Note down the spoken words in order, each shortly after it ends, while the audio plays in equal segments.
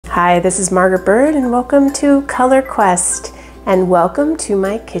Hi, this is Margaret Byrd and welcome to Color Quest and welcome to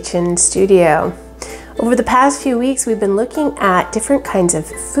my kitchen studio. Over the past few weeks we've been looking at different kinds of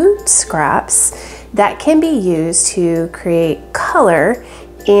food scraps that can be used to create color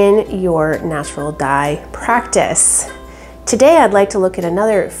in your natural dye practice. Today I'd like to look at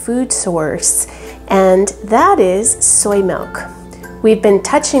another food source, and that is soy milk. We've been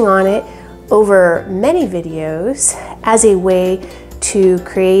touching on it over many videos as a way to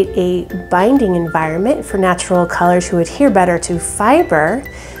create a binding environment for natural color to adhere better to fiber.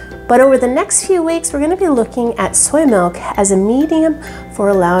 But over the next few weeks, we're going to be looking at soy milk as a medium for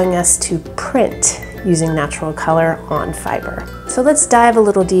allowing us to print using natural color on fiber. So let's dive a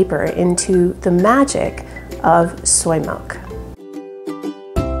little deeper into the magic of soy milk.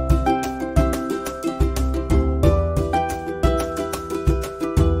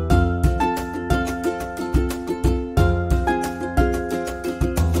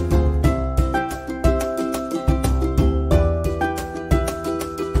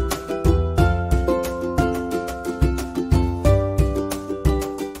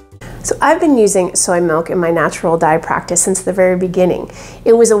 So I've been using soy milk in my natural dye practice since the very beginning.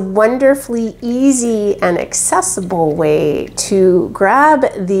 It was a wonderfully easy and accessible way to grab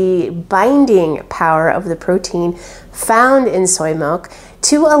the binding power of the protein found in soy milk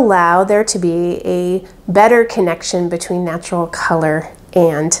to allow there to be a better connection between natural color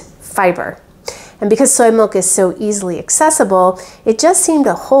and fiber. And because soy milk is so easily accessible, it just seemed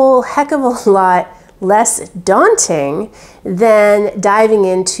a whole heck of a lot less daunting than diving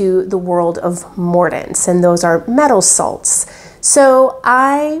into the world of mordants, and those are metal salts. So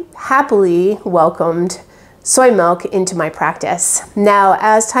I happily welcomed soy milk into my practice. Now,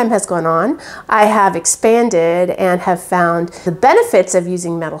 as time has gone on, I have expanded and have found the benefits of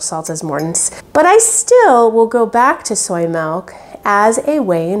using metal salts as mordants, but I still will go back to soy milk as a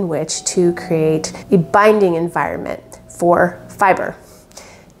way in which to create a binding environment for fiber.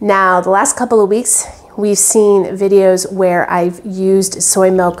 Now, the last couple of weeks, we've seen videos where I've used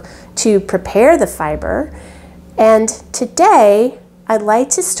soy milk to prepare the fiber. And today, I'd like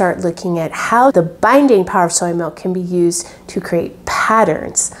to start looking at how the binding power of soy milk can be used to create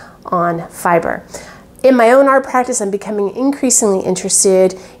patterns on fiber. In my own art practice, I'm becoming increasingly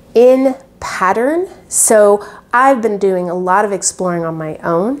interested in pattern. So I've been doing a lot of exploring on my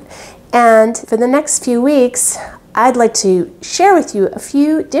own. And for the next few weeks, I'd like to share with you a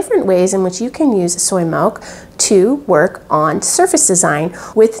few different ways in which you can use soy milk to work on surface design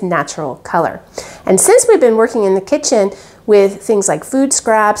with natural color. And since we've been working in the kitchen with things like food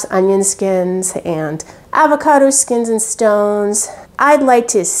scraps, onion skins, and avocado skins and stones, I'd like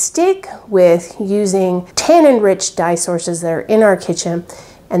to stick with using tannin-rich dye sources that are in our kitchen,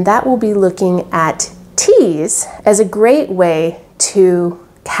 and that will be looking at teas as a great way to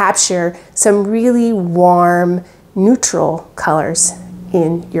capture some really warm, neutral colors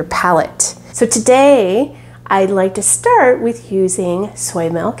in your palette. So today I'd like to start with using soy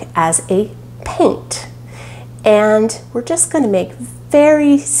milk as a paint. And we're just going to make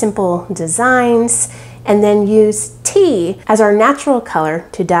very simple designs and then use tea as our natural color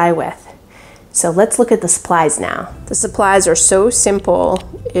to dye with. So let's look at the supplies now. The supplies are so simple,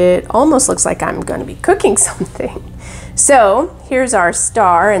 it almost looks like I'm going to be cooking something. So here's our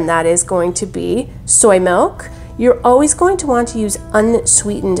star, and that is going to be soy milk. You're always going to want to use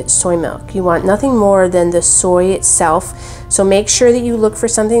unsweetened soy milk. You want nothing more than the soy itself. So make sure that you look for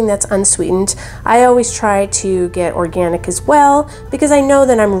something that's unsweetened. I always try to get organic as well because I know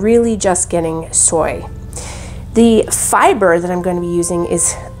that I'm really just getting soy. The fiber that I'm going to be using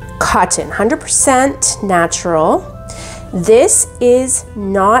is cotton, 100% natural. This is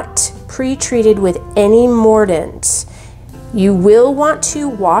not pre-treated with any mordant. You will want to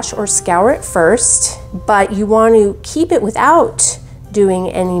wash or scour it first, but you want to keep it without doing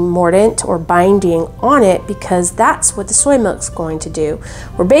any mordant or binding on it because that's what the soy milk's going to do.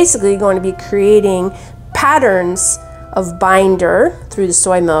 We're basically going to be creating patterns of binder through the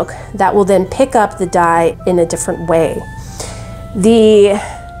soy milk that will then pick up the dye in a different way. The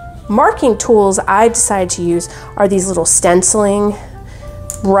marking tools I decided to use are these little stenciling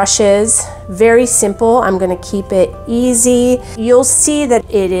brushes. Very simple. I'm going to keep it easy. You'll see that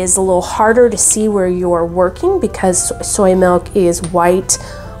it is a little harder to see where you're working because soy milk is white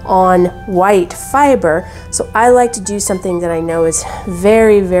on white fiber. So I like to do something that I know is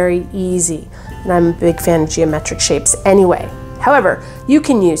very, very easy. And I'm a big fan of geometric shapes anyway. However, you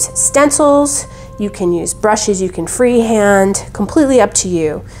can use stencils, you can use brushes, you can freehand, completely up to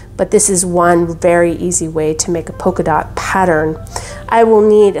you. But this is one very easy way to make a polka dot pattern. I will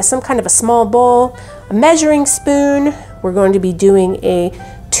need some kind of a small bowl, a measuring spoon. We're going to be doing a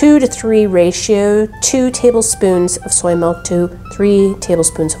 2 to 3 ratio, 2 tablespoons of soy milk to 3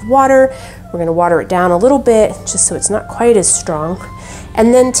 tablespoons of water. We're going to water it down a little bit just so it's not quite as strong.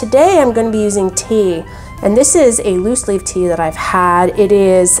 And then today I'm going to be using tea. And this is a loose leaf tea that I've had. It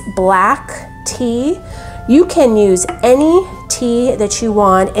is black tea. You can use any tea that you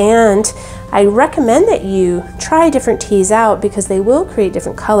want, and I recommend that you try different teas out because they will create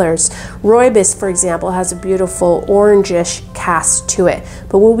different colors. Rooibos, for example, has a beautiful orangish cast to it,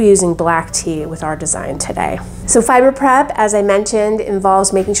 but we'll be using black tea with our design today. So fiber prep, as I mentioned,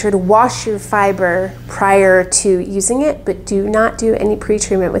 involves making sure to wash your fiber prior to using it, but do not do any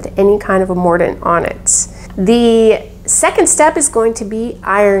pre-treatment with any kind of a mordant on it. The second step is going to be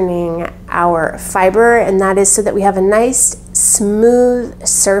ironing our fiber, and that is so that we have a nice smooth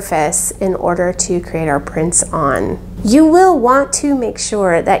surface in order to create our prints on. You will want to make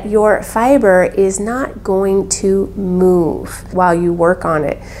sure that your fiber is not going to move while you work on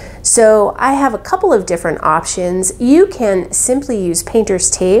it. So I have a couple of different options. You can simply use painter's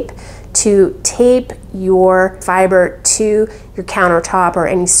tape to tape your fiber to your countertop or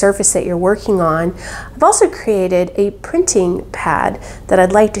any surface that you're working on. I've also created a printing pad that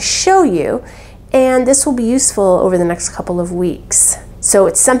I'd like to show you, and this will be useful over the next couple of weeks. So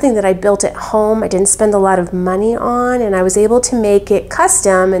it's something that I built at home. I didn't spend a lot of money on, and I was able to make it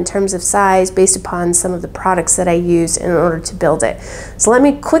custom in terms of size based upon some of the products that I used in order to build it. So let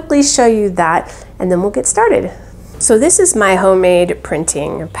me quickly show you that, and then we'll get started. So this is my homemade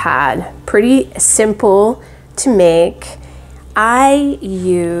printing pad. Pretty simple to make. I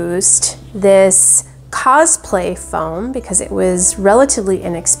used this cosplay foam because it was relatively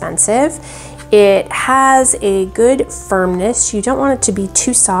inexpensive. It has a good firmness. You don't want it to be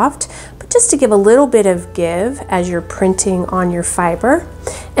too soft, but just to give a little bit of give as you're printing on your fiber.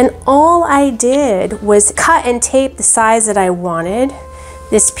 And all I did was cut and tape the size that I wanted.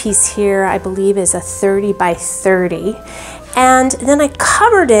 This piece here, I believe, is a 30 by 30. And then I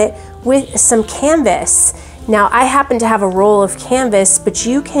covered it with some canvas. Now, I happen to have a roll of canvas, but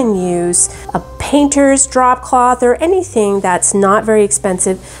you can use a painter's drop cloth or anything that's not very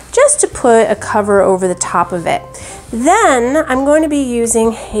expensive just to put a cover over the top of it. Then I'm going to be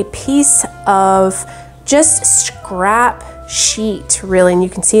using a piece of just scrap sheet, really, and you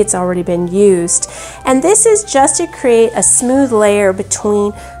can see it's already been used. And this is just to create a smooth layer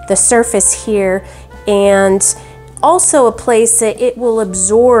between the surface here and also a place that it will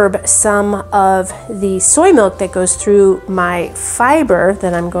absorb some of the soy milk that goes through my fiber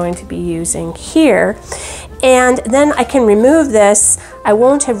that I'm going to be using here. And then I can remove this. I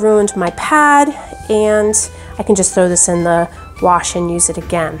won't have ruined my pad, and I can just throw this in the wash and use it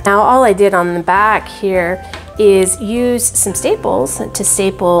again. Now, all I did on the back here is use some staples to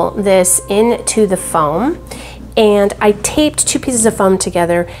staple this into the foam, and I taped 2 pieces of foam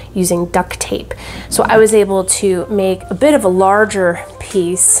together using duct tape. So I was able to make a bit of a larger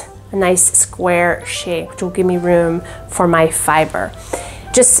piece, a nice square shape, which will give me room for my fiber.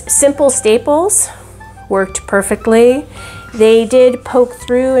 Just simple staples worked perfectly. They did poke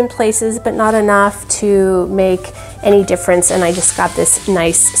through in places, but not enough to make any difference, and I just got this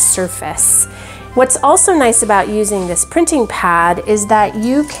nice surface. What's also nice about using this printing pad is that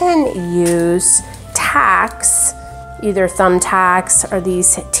you can use tacks, either thumb tacks or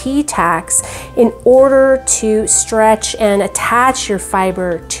these T-tacks, in order to stretch and attach your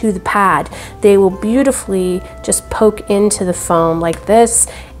fiber to the pad. They will beautifully just poke into the foam like this,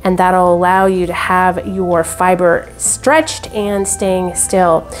 and that'll allow you to have your fiber stretched and staying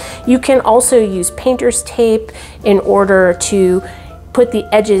still. You can also use painter's tape in order to put the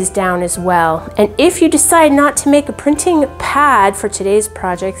edges down as well. And if you decide not to make a printing pad for today's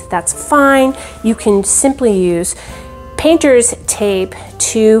project, that's fine. You can simply use painter's tape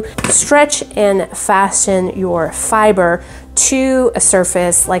to stretch and fasten your fiber to a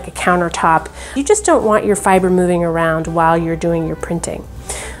surface like a countertop. You just don't want your fiber moving around while you're doing your printing.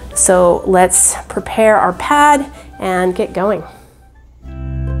 So let's prepare our pad and get going.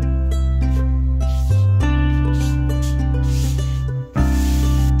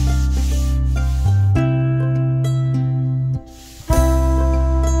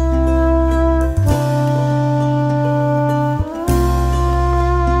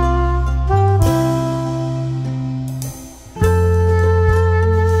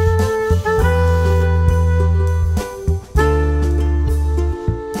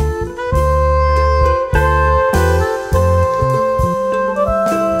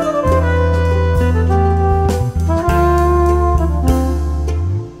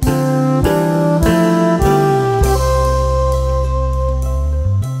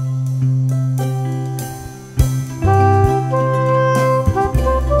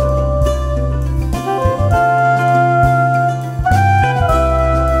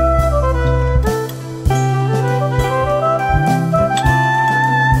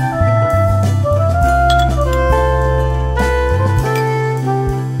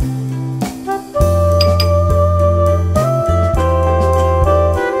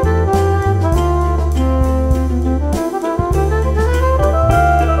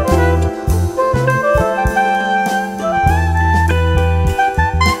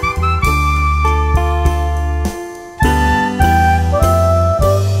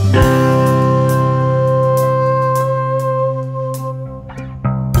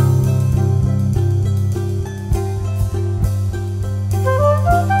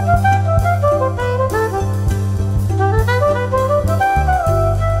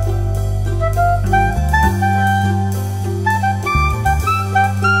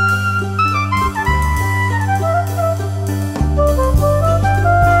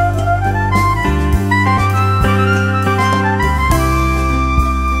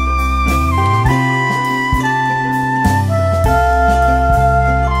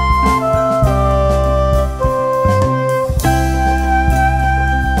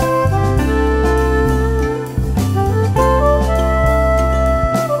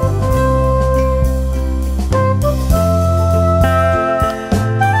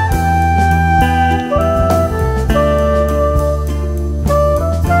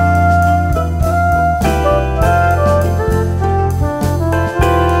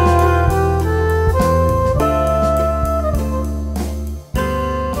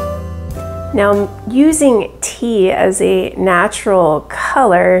 Now, using tea as a natural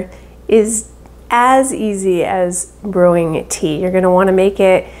color is as easy as brewing tea. You're going to want to make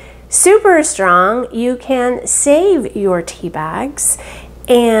it super strong. You can save your tea bags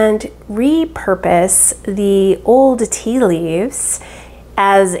and repurpose the old tea leaves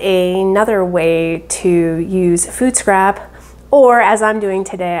as another way to use food scrap, or as I'm doing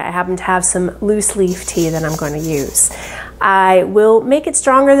today, I happen to have some loose leaf tea that I'm going to use. I will make it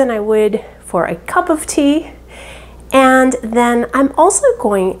stronger than I would for a cup of tea, and then I'm also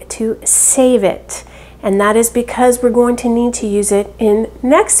going to save it. And that is because we're going to need to use it in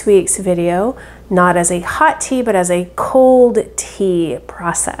next week's video, not as a hot tea, but as a cold tea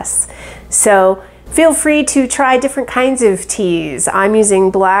process. So feel free to try different kinds of teas. I'm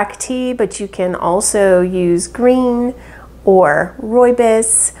using black tea, but you can also use green or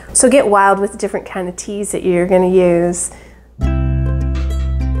rooibos. So get wild with the different kind of teas that you're going to use.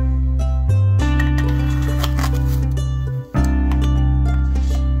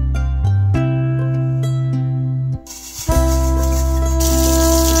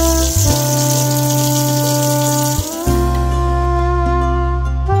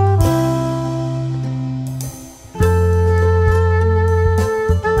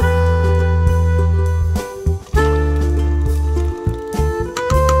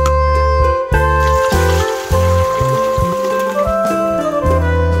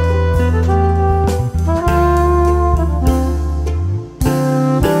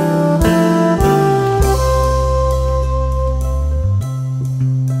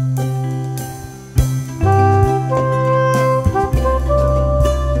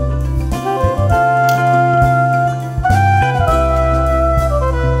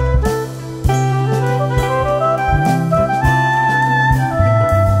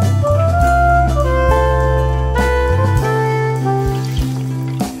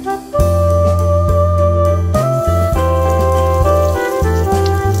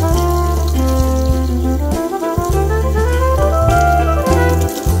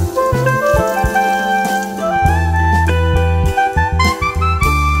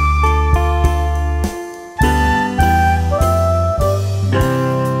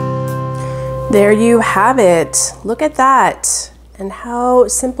 There you have it. Look at that. And how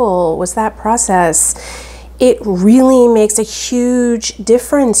simple was that process? It really makes a huge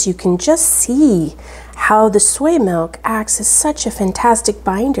difference. You can just see how the soy milk acts as such a fantastic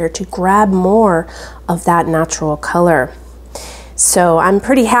binder to grab more of that natural color. So I'm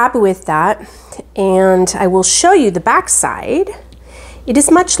pretty happy with that. And I will show you the back side. It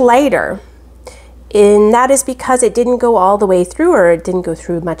is much lighter. And that is because it didn't go all the way through, or it didn't go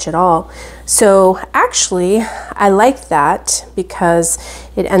through much at all. So actually, I like that because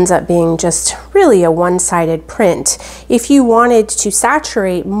it ends up being just really a one-sided print. If you wanted to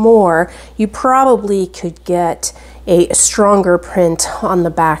saturate more, you probably could get a stronger print on the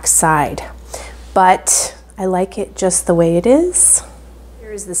back side. But I like it just the way it is.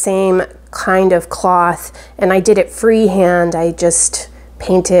 Here's the same kind of cloth, and I did it freehand. I just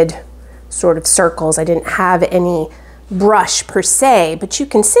painted sort of circles. I didn't have any brush per se, but you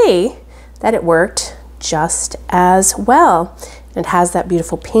can see that it worked just as well. It has that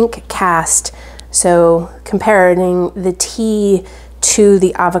beautiful pink cast. So comparing the tea to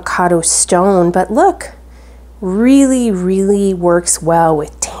the avocado stone, but look, really, really works well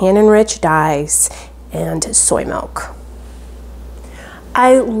with tannin-rich dyes and soy milk.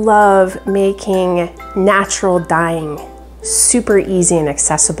 I love making natural dyeing super easy and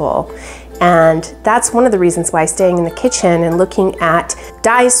accessible. And that's one of the reasons why staying in the kitchen and looking at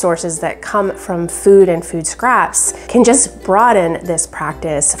dye sources that come from food and food scraps can just broaden this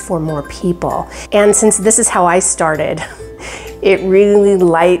practice for more people. And since this is how I started, it really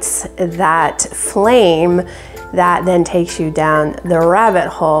lights that flame that then takes you down the rabbit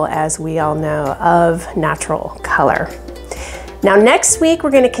hole, as we all know, of natural color. Now next week,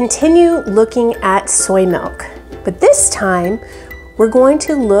 we're going to continue looking at soy milk, but this time we're going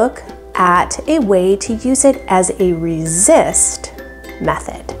to look at a way to use it as a resist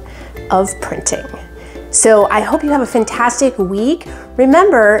method of printing. So I hope you have a fantastic week.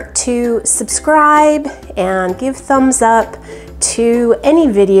 Remember to subscribe and give thumbs up to any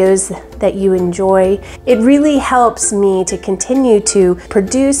videos that you enjoy. It really helps me to continue to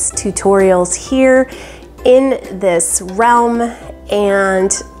produce tutorials here in this realm,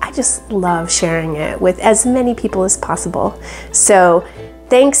 and I just love sharing it with as many people as possible. So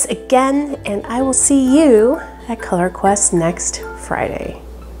thanks again, and I will see you at Color Quest next Friday.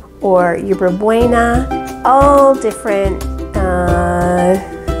 Or Yerba Buena, all different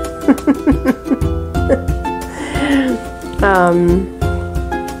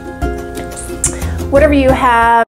whatever you have